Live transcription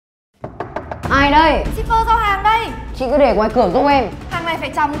Ai đây? Shipper giao hàng đây. Chị cứ để ngoài cửa giúp em. Hàng này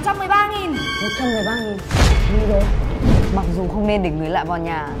phải trả 113.000. 113.000. Đi rồi. Mặc dù không nên để người lạ vào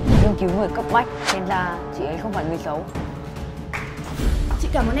nhà, nhưng cứu người cấp bách, xem ra chị ấy không phải người xấu. Chị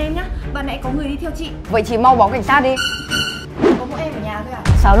cảm ơn em nhá. Ban nãy có người đi theo chị. Vậy chị mau báo cảnh sát đi. Có mỗi em ở nhà thôi à?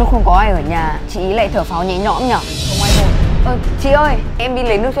 Sao lúc không có ai ở nhà, chị ý lại thở phào nhẹ nhõm nhở? Không ai rồi. Chị ơi, em đi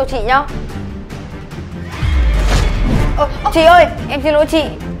lấy nước cho chị nhá. Chị ơi, em xin lỗi chị.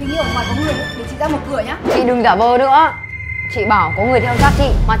 Hình như ở ngoài có người, để chị ra một cửa nhá. Chị đừng giả vờ nữa. Chị bảo có người theo sát chị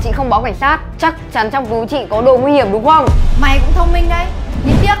mà chị không báo cảnh sát, chắc chắn trong túi chị có đồ nguy hiểm đúng không? Mày cũng thông minh đấy.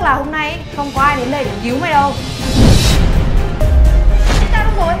 Nhưng tiếc là hôm nay không có ai đến đây để cứu mày đâu. Sao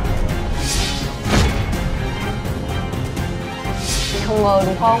đâu rồi? Chị không ngờ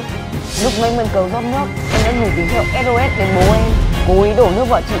đúng không? Lúc mấy mình cầu rót nước, em đã gửi tín hiệu SOS đến bố em. Cố ý đổ nước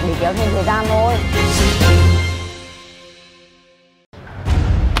vào chị để kéo thêm thời gian thôi.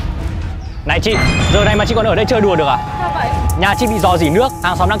 Này chị, giờ này mà chị còn ở đây chơi đùa được à? Sao vậy? Nhà chị bị rò rỉ nước,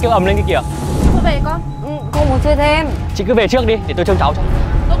 hàng xóm đang kêu ầm lên kia kìa. Thôi về con. Không muốn chơi thêm. Chị cứ về trước đi, để tôi trông cháu cho.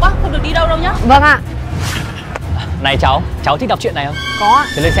 Tốt quá, không được đi đâu đâu nhá. Vâng ạ. Này cháu thích đọc truyện này không? Có ạ.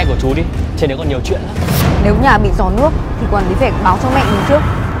 Thế lên xe của chú đi, trên đấy còn nhiều chuyện lắm. Nếu nhà bị rò nước thì quản lý phải báo cho mẹ mình trước.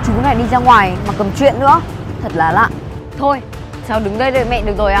 Chú này đi ra ngoài mà cầm chuyện nữa, thật là lạ. Thôi, cháu đứng đây đợi mẹ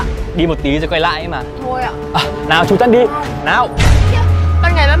được rồi ạ. Đi một tí rồi quay lại ấy mà. Thôi ạ. Nào chú Tân đi, nào.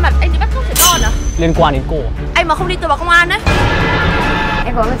 Ban ngày ban mặt anh đi bắt cóc trẻ con à? Liên quan đến cô. Anh mà không đi tôi báo công an đấy.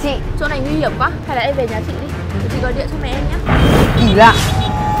 Em cảm ơn chị. Chỗ này nguy hiểm quá, hay là em về nhà chị đi. Để chị gọi điện cho mẹ em nhé. Kỳ lạ,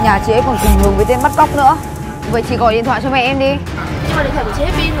 nhà chị ấy còn cùng hướng với tên bắt cóc nữa. Vậy chị gọi điện thoại cho mẹ em đi. Nhưng mà điện thoại của chị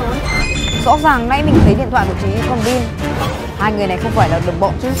hết pin rồi. Rõ ràng nãy mình thấy điện thoại của chị còn pin. Hai người này không phải là đồng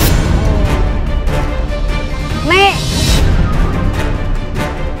bọn chứ? Mẹ!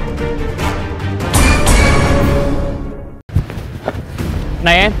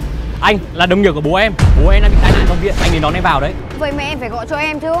 Này em, anh là đồng nghiệp của bố em. Bố em đang bị tai nạn trong viện, anh đến đón em vào đấy. Vậy mẹ em phải gọi cho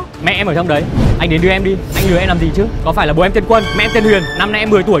em chứ. Mẹ em ở trong đấy, anh đến đưa em đi. Anh lừa em làm gì chứ? Có phải là bố em tên Quân, mẹ em tên Huyền, năm nay em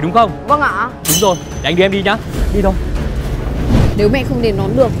 10 tuổi đúng không? Vâng ạ. Đúng rồi, để anh đưa em đi nhá. Đi thôi. Nếu mẹ không đến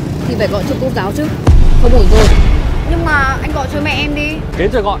đón được thì phải gọi cho cô giáo chứ. Không ổn rồi. Nhưng mà anh gọi cho mẹ em đi.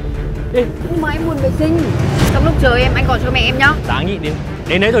 Đến rồi gọi. Đi. Nhưng mà em buồn vệ sinh. Trong lúc chờ em, anh gọi cho mẹ em nhá. Đáng nhịn đi.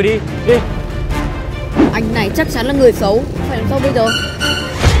 Đến đấy rồi đi. Đi. Anh này chắc chắn là người xấu. Phải làm sao bây giờ?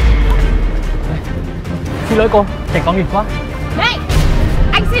 Xin lỗi cô, trẻ con nghịch quá. Này,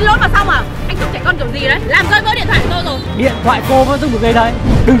 anh xin lỗi mà sao mà? Anh trông trẻ con kiểu gì đấy? Làm rơi vỡ điện thoại của tôi rồi. Điện thoại cô vẫn dùng được đây đấy.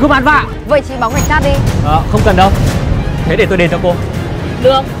 Đừng có bàn vạ. Vậy chị báo cảnh sát đi. Không cần đâu. Thế để tôi đền cho cô.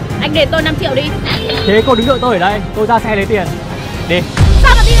 Được, anh đền tôi 5 triệu đi. Thế cô đứng đợi tôi ở đây, tôi ra xe lấy tiền. Đi.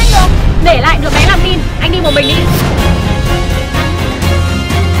 Sao mà tin anh được? Để lại đứa bé làm tin, anh đi một mình đi.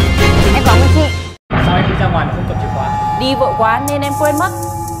 Em cảm ơn chị. Sao em đi ra ngoài mà không cầm chìa khóa? Đi vội quá nên em quên mất.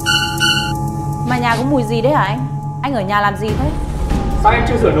 Mà nhà có mùi gì đấy hả anh? Anh ở nhà làm gì thế? Sao em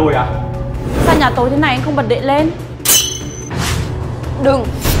chưa sửa nồi à? Sao nhà tối thế này anh không bật điện lên? Đừng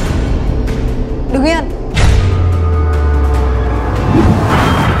yên.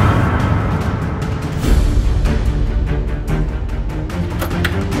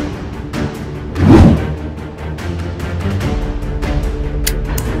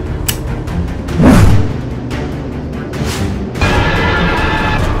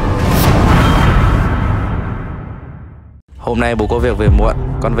 Hôm nay bố có việc về muộn,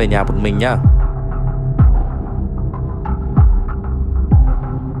 con về nhà một mình nhá.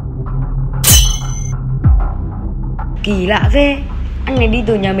 Kỳ lạ ghê. Anh này đi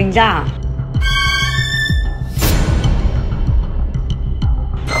từ nhà mình ra à?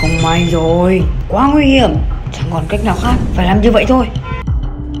 Không may rồi. Quá nguy hiểm. Chẳng còn cách nào khác, phải làm như vậy thôi.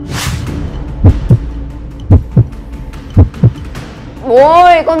 Bố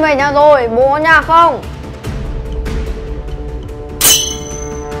ơi, con về nhà rồi. Bố có nhà không?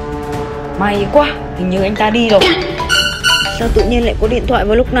 May quá, hình như anh ta đi rồi. Sao tự nhiên lại có điện thoại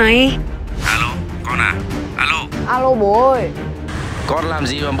vào lúc này? Alo, con à? Alo. Alo bố ơi. Con làm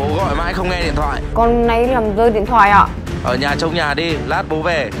gì mà bố gọi mãi không nghe điện thoại? Con nãy làm rơi điện thoại ạ. Ở nhà trông nhà đi, lát bố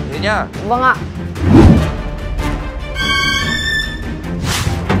về, thế nhá. Vâng ạ.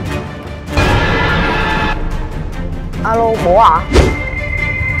 Alo bố ạ.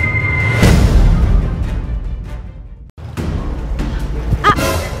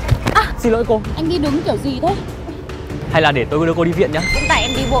 Xin lỗi cô. Anh đi đứng kiểu gì thế? Hay là để tôi đưa cô đi viện nhá. Cũng tại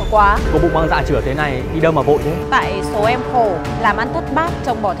em đi vội quá. Cô bụng mang dạ chửa thế này, đi đâu mà vội thế? Tại số em khổ, làm ăn thất bát,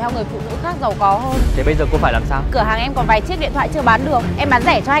 chồng bỏ theo người phụ nữ khác giàu có hơn. Thế bây giờ cô phải làm sao? Cửa hàng em còn vài chiếc điện thoại chưa bán được, em bán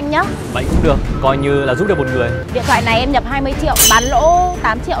rẻ cho anh nhá. Vậy cũng được, coi như là giúp được một người. Điện thoại này em nhập 20 triệu, bán lỗ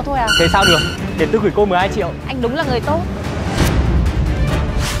 8 triệu thôi à. Thế sao được? Để tôi gửi cô 12 triệu. Anh đúng là người tốt.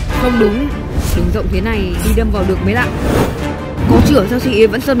 Không đúng. Đường rộng thế này đi đâm vào được mới lạ. Có chửa sao chị ấy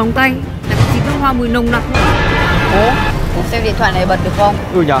vẫn sơn móng tay, lại còn xịt nước hoa mùi nồng nặc nữa. Cô xem điện thoại này bật được không?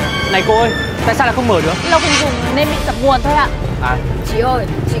 Ừ nhờ. Này cô ơi, tại sao lại không mở được? Lâu không dùng nên bị sập nguồn thôi ạ. À, Chị ơi,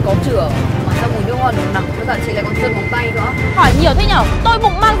 chị có chửa mà sao mùi nước hoa nồng nặc, với cả chị lại còn sơn móng tay nữa. Hỏi nhiều thế nhở? Tôi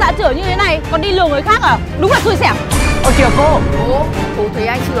bụng mang dạ chửa như thế này còn đi lừa người khác à? Đúng là xui xẻo. ơ kìa cô. Cô thấy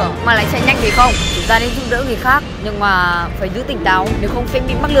ai chửa mà lại chạy nhanh thế không? Chúng ta nên giúp đỡ người khác, nhưng mà phải giữ tỉnh táo, nếu không sẽ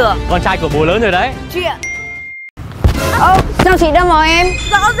bị mắc lừa. Con trai của bố lớn rồi đấy. Chuyện. Sao chị đâm vào em?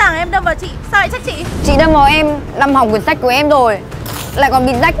 Rõ ràng em đâm vào chị, sao lại trách chị? Chị đâm vào em, làm hỏng quyển sách của em rồi, lại còn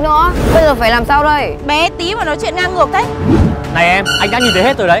bị rách nữa. Bây giờ phải làm sao đây? Bé tí mà nói chuyện ngang ngược thế. Này em, anh đã nhìn thấy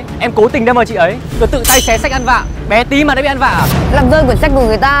hết rồi đấy. Em cố tình đâm vào chị ấy, rồi tự tay xé sách ăn vạ. Bé tí mà đã bị ăn vạ à? Làm rơi quyển sách của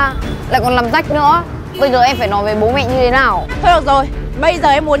người ta, lại còn làm rách nữa. Bây giờ em phải nói với bố mẹ như thế nào? Thôi được rồi, bây giờ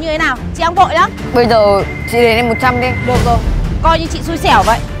em muốn như thế nào? Chị đang vội lắm. Bây giờ chị đền em 100 đi. Được rồi, coi như chị xui xẻo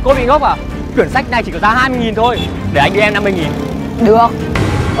vậy. Cô bị ngốc à? Quyển sách này chỉ có giá 20.000 thôi. Để anh đưa em 50.000. Được.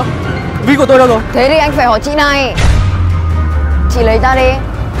 Ví của tôi đâu rồi? Thế thì anh phải hỏi chị này. Chị lấy ra đi.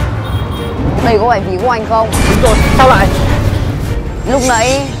 Đây có phải ví của anh không? Đúng rồi, sao lại? Lúc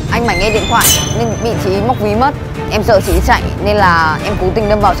nãy anh mải nghe điện thoại nên bị chị móc ví mất. Em sợ chị chạy nên là em cố tình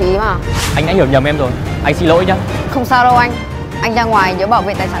đâm vào chị mà. Anh đã hiểu nhầm em rồi. Anh xin lỗi nhá. Không sao đâu anh. Anh ra ngoài nhớ bảo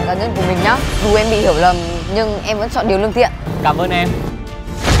vệ tài sản cá nhân của mình nhá. Dù em bị hiểu lầm nhưng em vẫn chọn điều lương thiện. Cảm ơn em.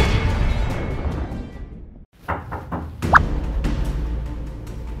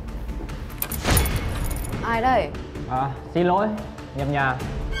 Ai đây? À, xin lỗi, nhầm nhà.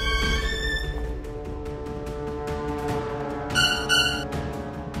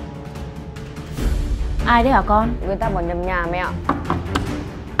 Ai đấy hả con? Người ta bảo nhầm nhà mẹ ạ.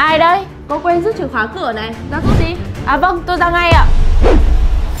 Ai đấy? Cô quên rút chìa khóa cửa này, ra rút đi. À vâng, tôi ra ngay ạ.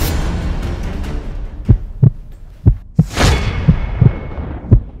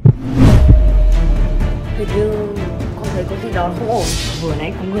 Hình như con thấy có gì đó không ổn. Vừa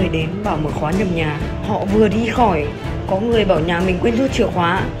nãy có người đến bảo mở khóa nhầm nhà. Họ vừa đi khỏi, có người bảo nhà mình quên rút chìa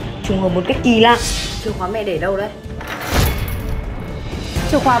khóa. Trùng hợp một cách kỳ lạ. Chìa khóa mẹ để đâu đấy?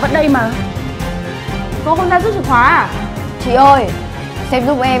 Chìa khóa vẫn đây mà. Cô không ra rút chìa khóa à? Chị ơi, xem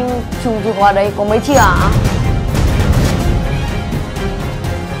giúp em chùm chìa khóa đấy có mấy chìa ạ?